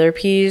have regular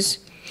peas,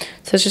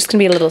 so it's just gonna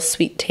be a little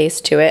sweet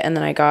taste to it. And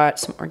then I got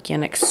some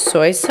organic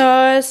soy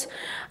sauce.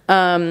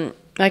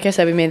 Like I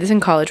said, we made this in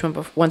college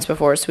once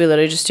before, so we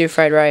literally just do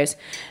fried rice.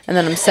 And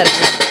then I'm setting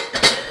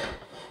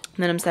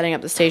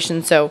up the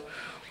station, so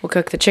we'll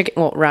cook the chicken.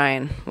 Well,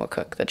 Ryan will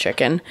cook the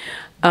chicken.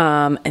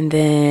 And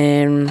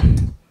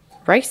then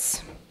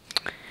rice.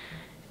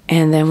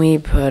 And then we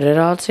put it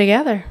all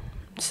together.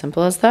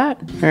 Simple as that.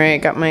 All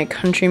right, got my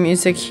country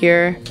music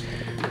here.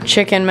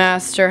 Chicken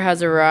Master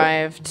has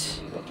arrived.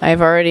 I've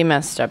already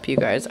messed up, you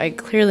guys. I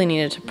clearly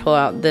needed to pull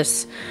out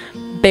this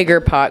bigger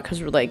pot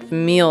because we're like, the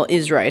meal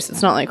is rice.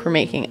 It's not like we're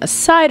making a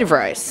side of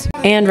rice.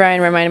 And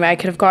Ryan reminded me I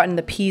could have gotten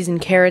the peas and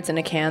carrots in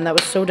a can. That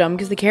was so dumb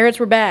because the carrots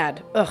were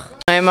bad. Ugh.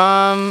 My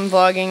mom,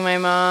 vlogging my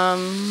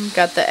mom.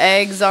 Got the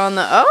eggs on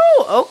the,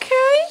 oh,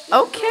 okay.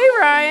 Okay,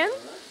 Ryan.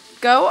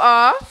 Go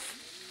off.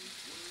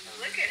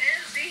 Look at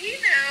him. See, he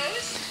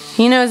knows.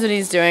 He knows what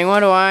he's doing.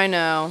 What do I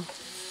know?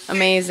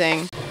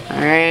 Amazing. All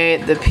right,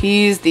 the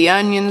peas, the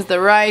onions, the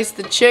rice,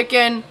 the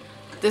chicken,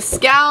 the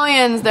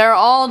scallions, they're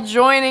all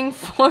joining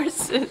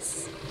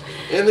forces.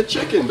 And the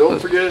chicken, don't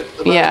forget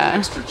about the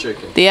extra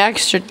chicken. The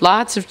extra,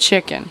 lots of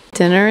chicken.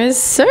 Dinner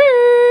is served.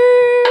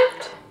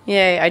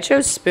 Yay, I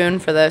chose spoon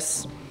for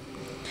this.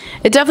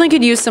 It definitely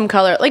could use some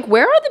color. Like,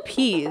 where are the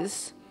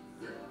peas?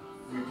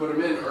 We put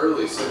them in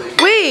early so they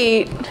can...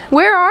 Wait,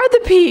 where are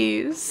the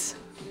peas?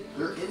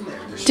 They're in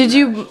there. Did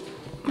you...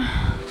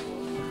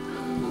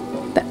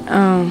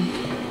 Oh.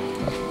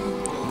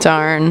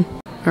 Darn.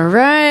 All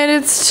right,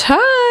 it's time.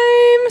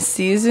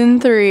 Season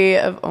 3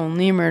 of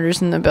Only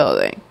Murders in the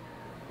Building.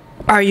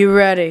 Are you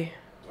ready?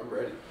 I'm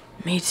ready.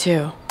 Me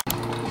too.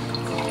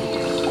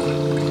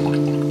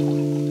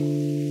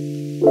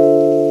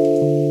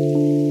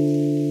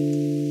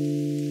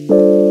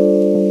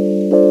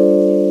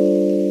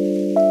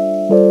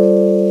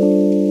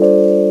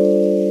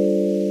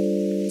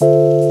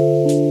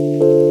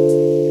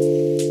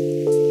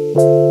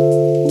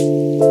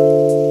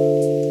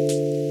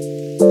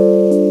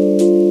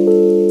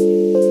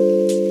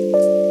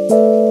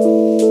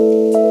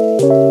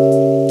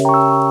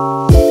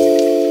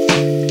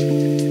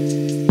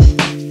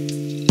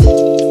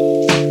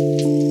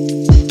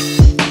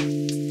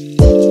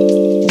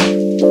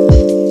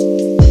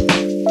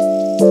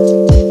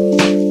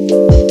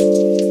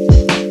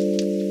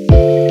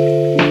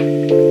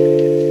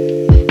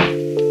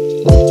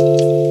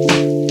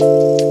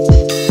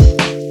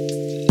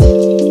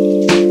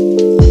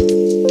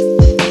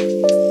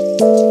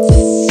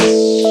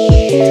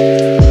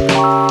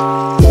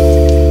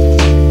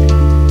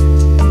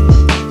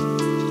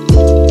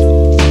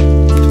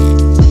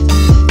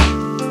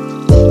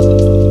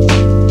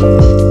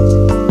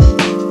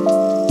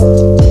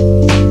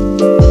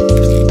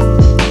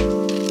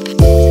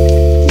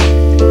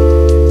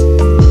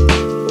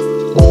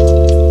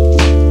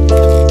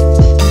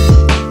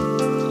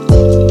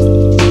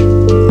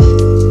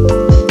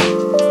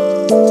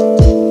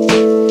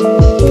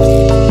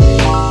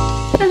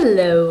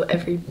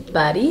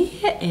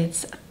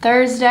 It's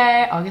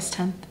Thursday, August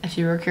 10th, if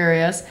you were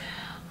curious.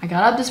 I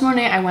got up this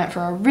morning, I went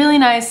for a really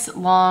nice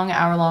long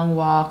hour-long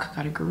walk,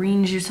 got a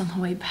green juice on the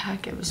way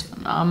back, it was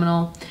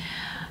phenomenal.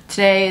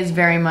 Today is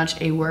very much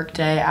a work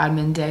day,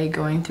 admin day,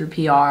 going through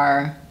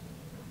PR,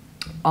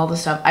 all the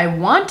stuff. I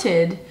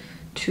wanted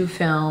to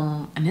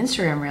film an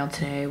Instagram reel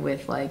today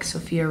with like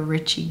Sophia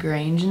Richie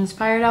Grange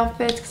inspired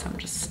outfits,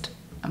 because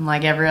I'm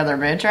like every other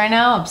bitch right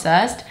now,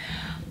 obsessed.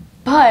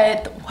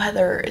 But the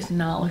weather is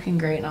not looking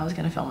great and I was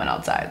gonna film it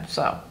outside,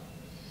 so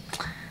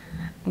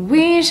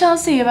we shall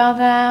see about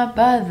that.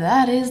 But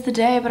that is the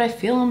day. But I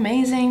feel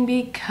amazing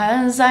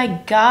because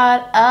I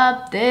got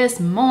up this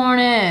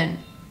morning.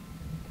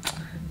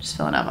 Just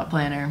filling out my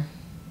planner,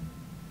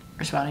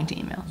 responding to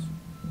emails.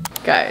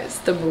 Guys,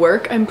 the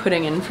work I'm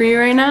putting in for you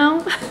right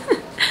now,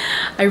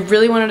 I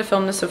really wanted to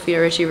film the Sophia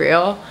Richie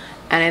reel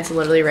and it's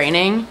literally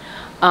raining,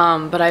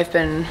 but I've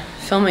been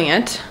filming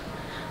it.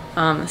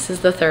 This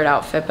is the third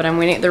outfit, but I'm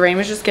waiting. The rain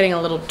was just getting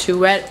a little too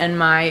wet and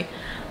my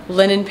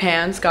linen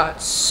pants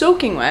got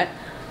soaking wet.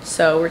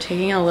 So we're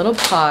taking a little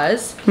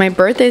pause. My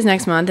birthday's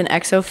next month and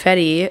XO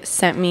Fetty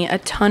sent me a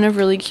ton of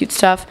really cute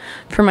stuff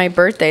for my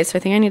birthday. So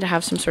I think I need to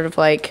have some sort of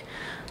like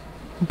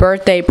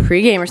birthday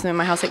pregame or something in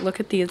my house. Like look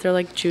at these, they're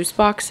like juice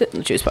boxes,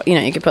 you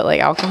know, you could put like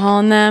alcohol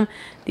in them.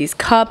 These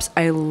cups,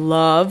 I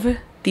love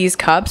these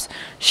cups.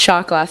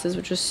 Shot glasses,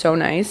 which is so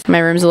nice. My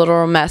room's a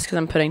little mess because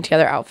I'm putting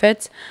together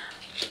outfits.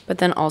 But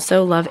then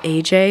also Love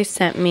AJ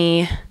sent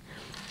me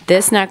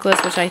this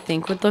necklace, which I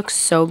think would look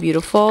so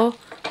beautiful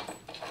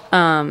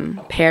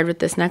paired with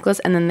this necklace.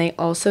 And then they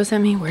also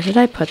sent me, where did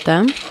I put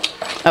them?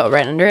 Oh,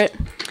 right under it.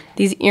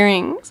 These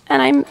earrings.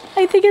 And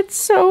I think it's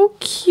so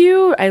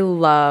cute. I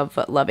love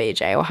Love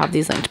AJ. I will have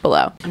these linked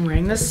below. I'm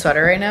wearing this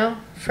sweater right now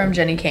from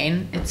Jenny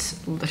Kane.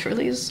 It's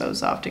literally so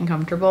soft and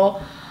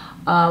comfortable.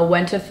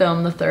 Went to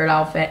film the third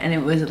outfit and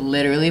it was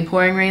literally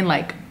pouring rain.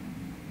 Like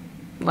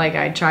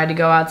I tried to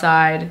go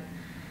outside.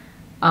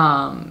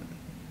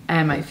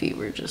 And my feet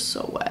were just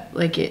so wet.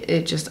 Like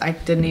I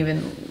didn't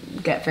even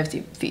get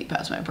 50 feet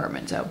past my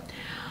apartment. So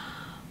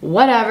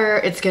whatever,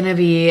 it's gonna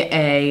be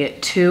a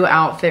 2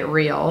 outfit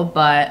reel,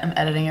 but I'm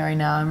editing it right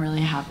now. I'm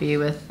really happy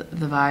with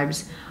the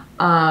vibes.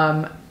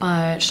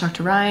 But should talk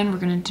to Ryan. We're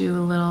gonna do a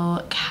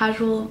little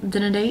casual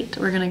dinner date.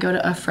 We're gonna go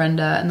to a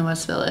frienda in the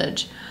West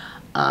Village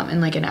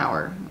in like an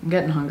hour. I'm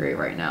getting hungry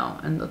right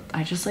now. And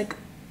I just like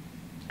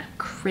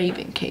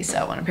craving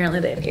queso, and apparently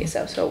they have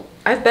queso. So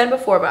I've been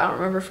before, but I don't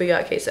remember if we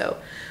got queso.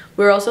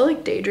 We were also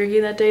like day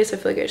drinking that day, so I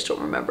feel like I just don't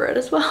remember it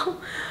as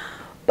well.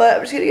 But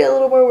I'm just gonna get a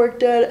little more work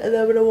done and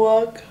then I'm gonna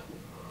walk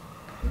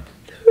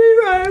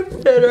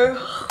to dinner.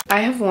 I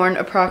have worn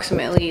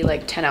approximately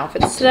like 10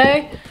 outfits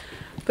today,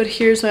 but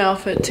here's my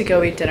outfit to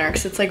go eat dinner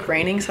because it's like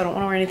raining, so I don't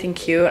want to wear anything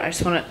cute. I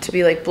just want it to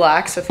be like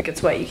black, so if it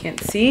gets wet you can't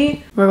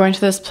see. We're going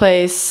to this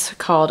place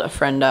called A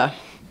Frienda.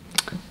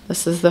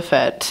 This is the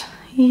fit.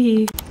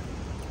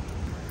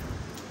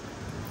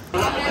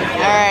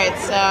 Alright,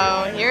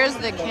 so here's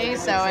the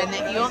queso, and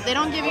they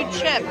don't give you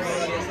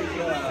chips.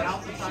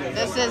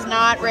 This is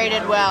not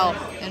rated well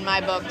in my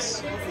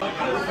books.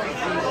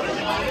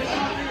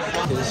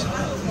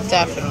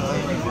 Definitely.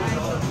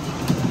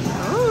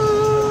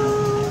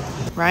 Ooh.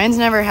 Ryan's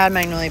never had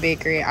Magnolia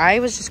Bakery. I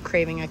was just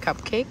craving a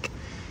cupcake.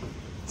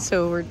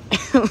 So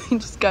we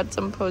just got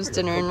some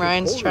post-dinner, and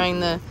Ryan's trying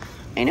the...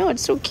 I know,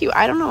 it's so cute.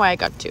 I don't know why I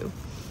got 2,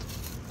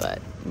 but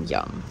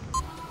yum.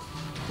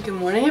 Good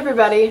morning,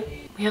 everybody.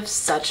 We have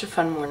such a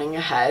fun morning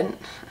ahead.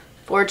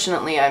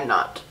 Fortunately, I'm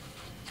not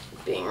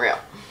being real.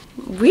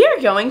 We are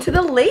going to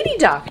the lady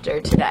doctor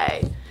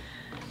today.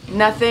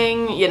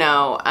 nothing, you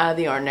know, out of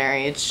the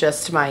ordinary. It's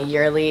just my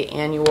yearly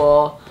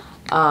annual,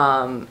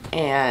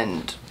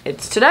 and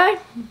it's today.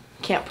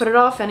 Can't put it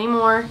off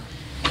anymore.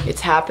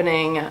 It's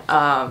happening.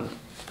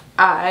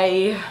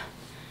 I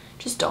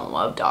just don't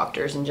love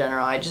doctors in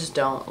general. I just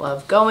don't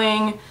love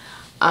going.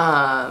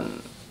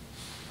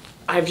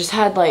 I've just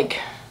had like,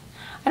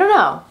 I don't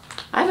know.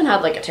 I haven't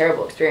had like a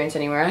terrible experience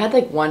anywhere. I had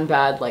like one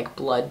bad like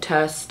blood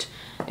test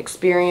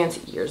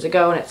experience years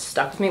ago and it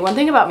stuck with me. One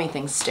thing about me,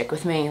 things stick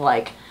with me.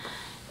 Like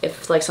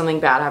if like something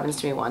bad happens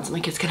to me once, I'm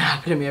like, it's gonna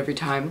happen to me every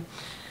time.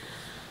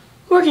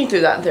 Working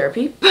through that in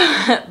therapy.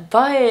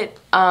 But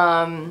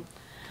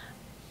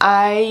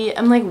I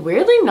am like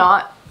weirdly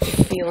not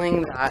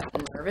feeling that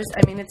nervous.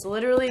 I mean, it's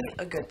literally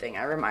a good thing.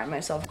 I remind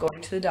myself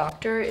going to the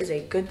doctor is a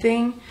good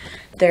thing.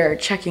 They're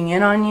checking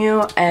in on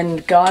you,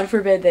 and God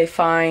forbid they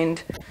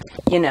find,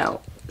 you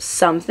know,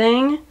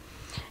 something.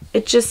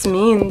 It just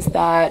means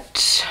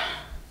that,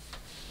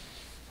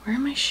 where are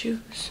my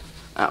shoes?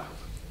 Oh,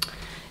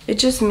 it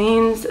just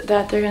means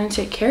that they're gonna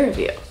take care of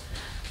you.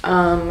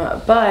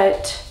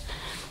 But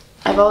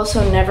I've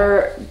also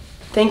never,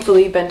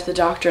 thankfully, been to the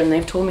doctor and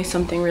they've told me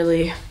something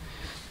really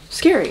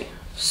scary.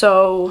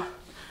 So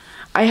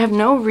I have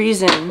no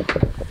reason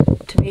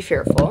to be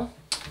fearful.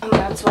 And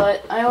that's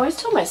what I always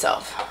tell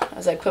myself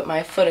as I put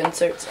my foot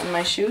inserts in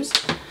my shoes.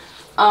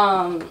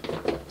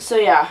 So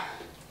yeah,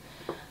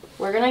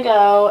 we're gonna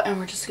go and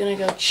we're just gonna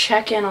go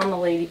check in on the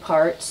lady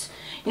parts.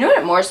 You know what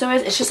it more so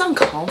is? It's just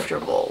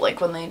uncomfortable.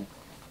 Like when they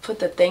put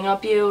the thing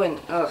up you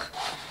and ugh.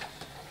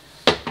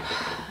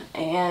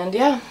 And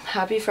yeah,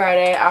 happy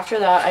Friday. After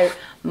that,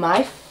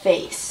 my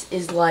face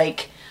is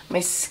like,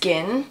 my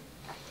skin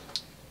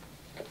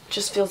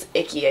just feels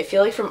icky. I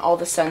feel like from all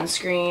the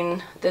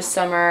sunscreen this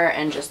summer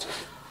and just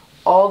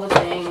all the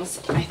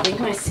things, I think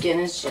my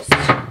skin's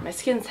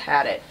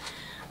had it.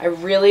 I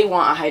really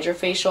want a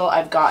hydrofacial.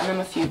 I've gotten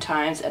them a few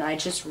times and I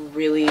just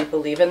really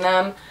believe in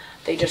them.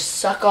 They just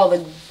suck all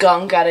the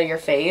gunk out of your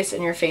face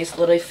and your face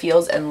literally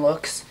feels and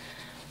looks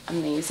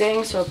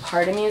amazing. So a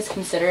part of me is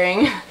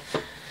considering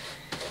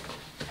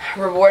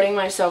rewarding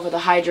myself with a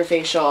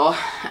hydrofacial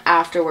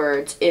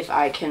afterwards if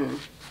I can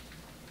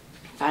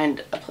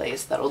find a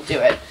place that'll do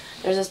it.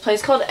 There's this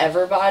place called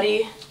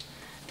Everbody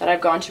that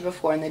I've gone to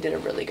before and they did a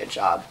really good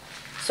job.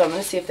 So I'm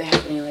going to see if they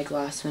have any like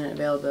last minute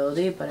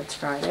availability, but it's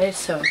Friday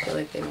so I feel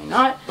like they may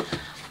not.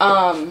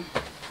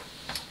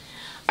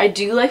 I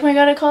do like my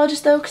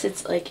gynecologist though because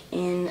it's like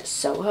in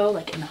Soho,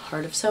 like in the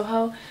heart of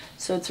Soho.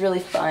 So it's really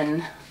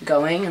fun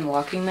going and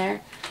walking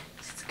there.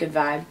 It's a good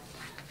vibe.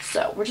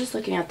 So we're just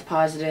looking at the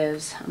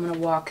positives. I'm going to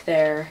walk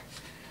there.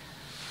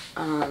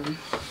 And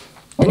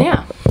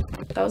yeah,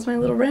 that was my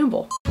little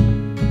ramble. We're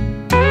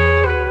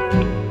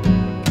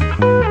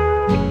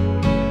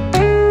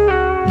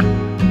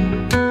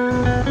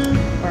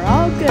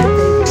all good, baby.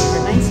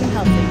 We're nice and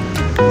healthy.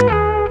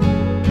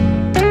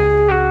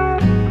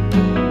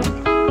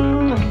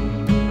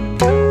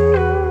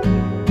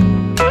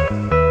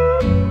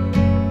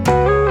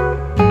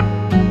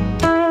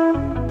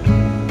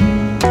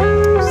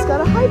 Just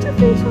got a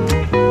hydrofacial.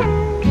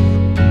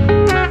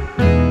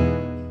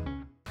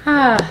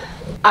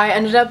 I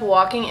ended up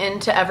walking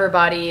into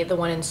Everbody, the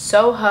one in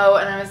Soho,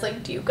 and I was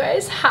like, do you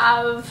guys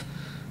have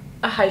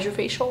a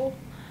hydrofacial?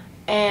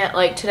 And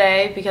like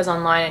today, because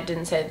online it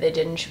didn't say that they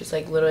didn't, she was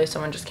like, literally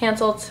someone just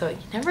canceled, so you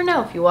never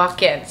know if you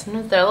walk in.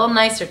 Sometimes they're a little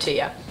nicer to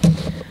you.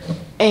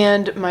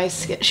 And my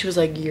skin, she was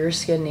like, your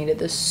skin needed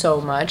this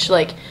so much.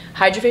 Like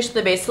hydrofacial,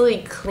 they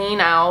basically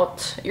clean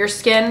out your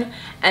skin,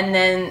 and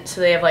then, so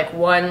they have like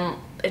one,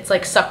 it's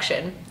like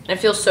suction. And it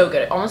feels so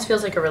good. It almost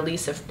feels like a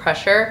release of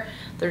pressure.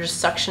 They're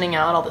just suctioning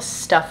out all the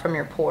stuff from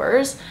your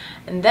pores.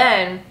 And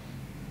then,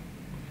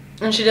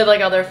 and she did like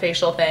other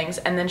facial things,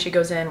 and then she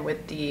goes in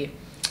with the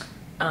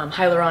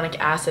hyaluronic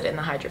acid in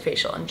the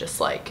hydrofacial and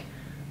just like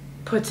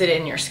puts it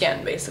in your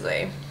skin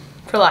basically,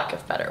 for lack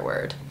of a better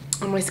word.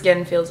 And my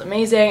skin feels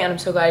amazing and I'm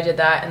so glad I did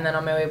that. And then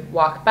on my way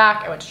walk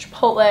back, I went to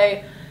Chipotle.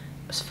 It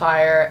was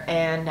fire.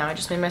 And now I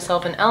just made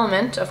myself an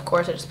Element. Of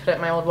course, I just put it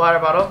in my old water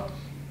bottle.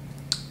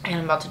 And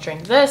I'm about to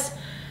drink this.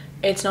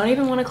 It's not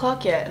even 1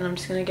 o'clock yet, and I'm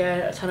just gonna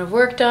get a ton of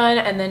work done.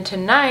 And then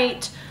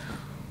tonight,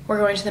 we're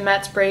going to the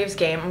Mets-Braves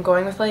game. I'm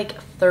going with like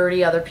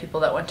 30 other people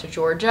that went to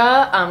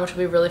Georgia, which will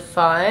be really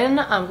fun.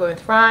 I'm going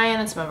with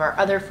Ryan and some of our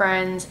other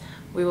friends.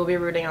 We will be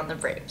rooting on the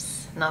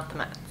Braves, not the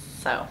Mets.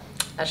 So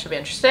that should be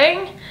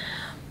interesting.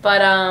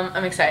 But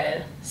I'm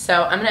excited.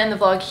 So I'm gonna end the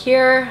vlog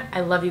here.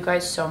 I love you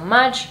guys so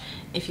much.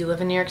 If you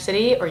live in New York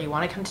City or you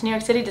wanna come to New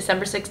York City,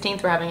 December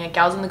 16th, we're having a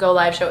Gals on the Go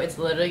live show. It's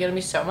literally gonna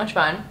be so much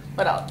fun.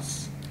 What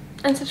else?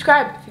 And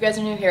subscribe if you guys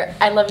are new here.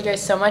 I love you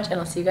guys so much, and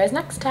I'll see you guys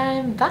next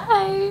time.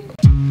 Bye!